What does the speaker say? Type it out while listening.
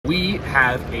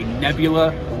have a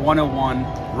Nebula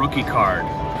 101 rookie card.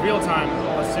 Real time.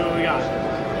 Let's see what we got.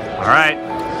 All right.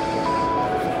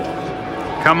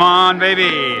 Come on, baby.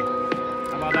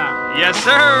 How about that? Yes,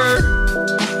 sir.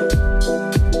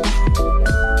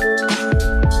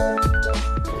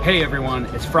 Hey everyone,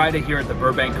 it's Friday here at the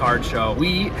Burbank Card Show.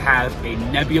 We have a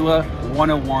Nebula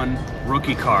 101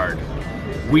 rookie card.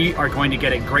 We are going to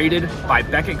get it graded by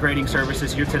Beckett Grading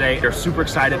Services here today. They're super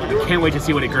excited. We can't wait to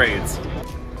see what it grades.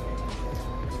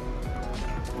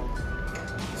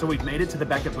 So we've made it to the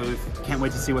Beckett booth. Can't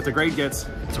wait to see what the grade gets.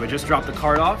 So we just dropped the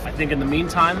card off. I think in the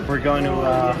meantime, we're going to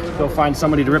go find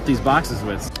somebody to rip these boxes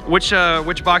with. Which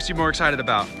box are you more excited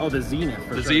about? Oh, the Zenith.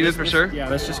 The Zenith for sure? Yeah,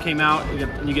 this just came out.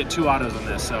 You get 2 autos in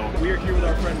this. So we are here with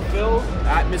our friend Phil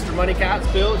at Mr. Money Cats.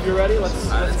 Phil, if you're ready, let's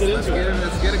get into it.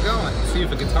 Let's get it going. See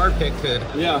if a guitar pick could.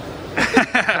 Yeah.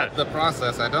 The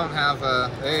process. I don't have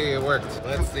hey, it worked.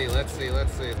 Let's see.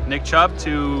 Nick Chubb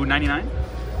to 99.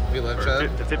 We love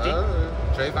Chubb. To 50.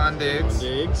 Trayvon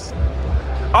Diggs.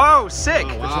 Oh, sick.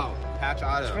 Oh, wow. Patch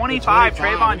auto. 25,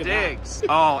 Trayvon Diggs.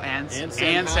 Oh, and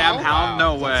Sam Howell.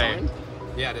 No way.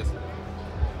 Yeah, it is.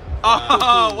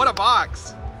 Oh, what a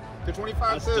box. To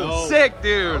 25 too. Dope. Sick,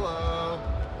 dude. Hello.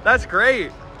 That's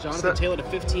great. Jonathan Taylor to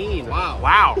 15. Wow.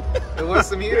 Wow. There was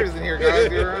some heaters in here, guys.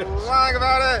 We were lying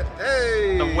about it.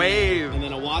 Hey. The wave. And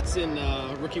then a Watson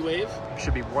rookie wave.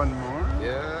 Should be one more.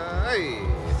 Yeah.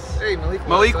 Hey,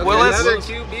 Malik Willis. Another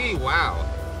QB. Wow.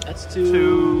 That's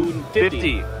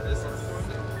 250. This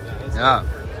is Yeah.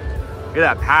 Look at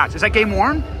that patch. Is that game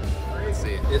worn? Let's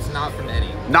see. It's not from any.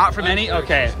 Not from any?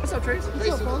 Okay. What's up, Tracy?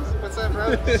 What's up,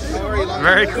 bro? How are you?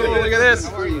 Very cool. Look at this.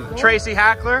 How are you? Tracy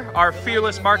Hackler, our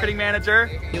fearless marketing manager.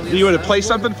 Do you want to play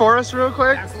something for us real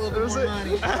quick? That's a little bit more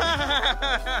money.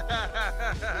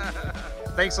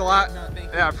 Thanks a lot.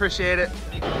 Yeah, appreciate it.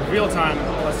 Real time.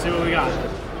 Let's see what we got.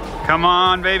 Come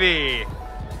on, baby.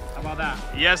 How about that?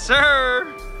 Yes,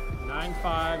 sir.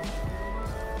 9.5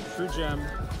 True Gem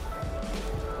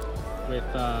with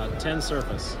 10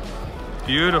 surface.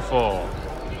 Beautiful.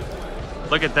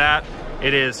 Look at that.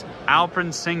 It is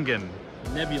Alpensingen.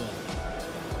 Nebula.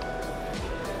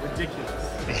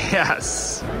 Ridiculous.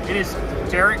 Yes. It is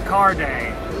Derek Carr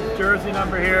Day. Jersey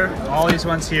number here. All these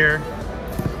ones here.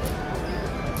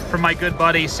 From my good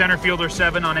buddy,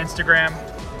 Centerfielder7 on Instagram.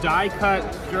 Die cut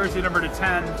jersey number to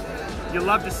 10. You'll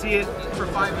love to see it for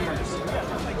 5 years.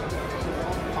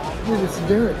 Dude, it's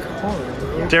Derek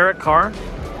Carr. Derek Carr.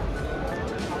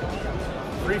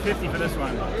 $350 for this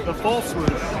one. The full swoosh.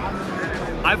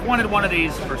 I've wanted one of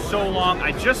these for so long.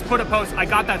 I just put a post. I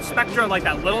got that Spectra, like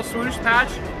that little swoosh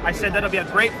patch. I said that'll be a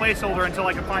great placeholder until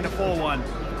I can find a full one.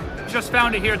 Just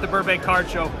found it here at the Burbank Card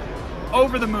Show.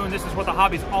 Over the moon. This is what the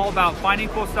hobby's all about. Finding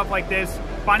cool stuff like this.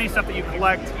 Finding stuff that you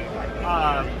collect.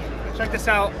 Check this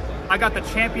out. I got the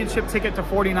championship ticket to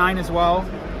 49 as well.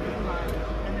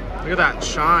 Look at that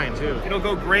shine too. It'll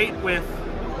go great with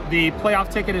the playoff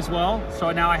ticket as well.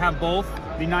 So now I have both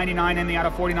the 99 and the out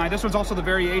of 49. This one's also the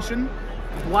variation.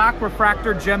 Black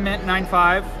refractor gem mint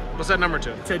 9.5. What's that number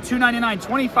to? To 299,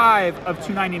 25 of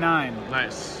 299.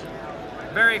 Nice.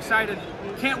 Very excited.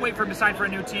 Can't wait for him to sign for a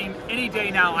new team. Any day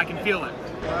now, I can feel it.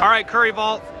 All right,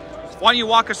 TheCurryVault. Why don't you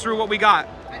walk us through what we got?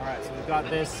 All right, so we've got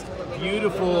this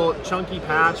beautiful chunky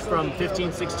patch from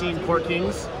 15-16 Court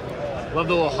Kings. Love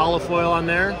the little hollow foil on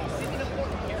there.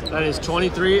 That is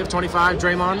 23 of 25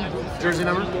 Draymond jersey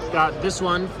number. Got this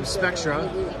one from Spectra.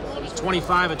 It's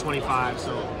 25 of 25.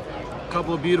 So a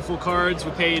couple of beautiful cards.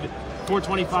 We paid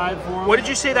 $425 for them. What did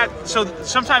you say that? So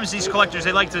sometimes these collectors,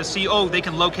 they like to see, oh, they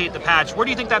can locate the patch. Where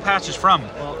do you think that patch is from?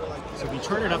 Well, so if you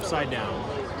turn it upside down,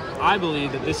 I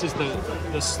believe that this is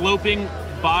the sloping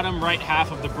bottom right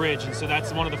half of the bridge, and so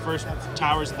that's one of the first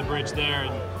towers of the bridge there,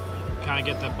 and kind of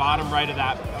get the bottom right of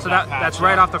that. So that's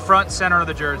right off the front center of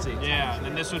the jersey. Yeah, and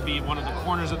then this would be one of the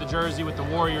corners of the jersey with the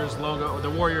Warriors logo, or the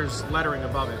Warriors lettering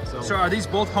above it. So are these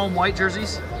both home white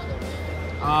jerseys?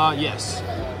 Yes.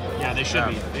 Yeah, they should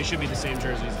be. They should be the same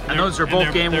jerseys. And those are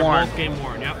both game worn. Both game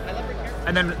worn. Yep.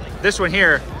 And then this one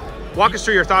here. Walk us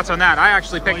through your thoughts on that. I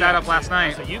actually picked that up last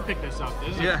night. So you picked this up.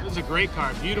 This is a great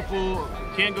card. Beautiful.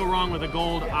 Can't go wrong with a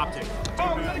gold optic.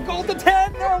 Oh, gold to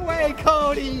 10? No way,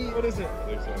 Cody. What is it?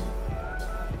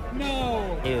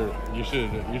 No. Here, you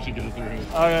should get it through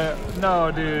here.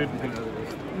 No, dude.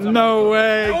 No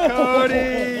way,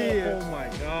 Cody. Oh my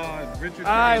God, Richard.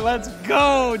 All right, let's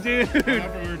go, dude. Right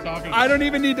after we were talking. I don't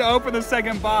even need to open the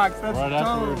second box. That's Right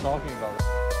after we were dope. talking about it.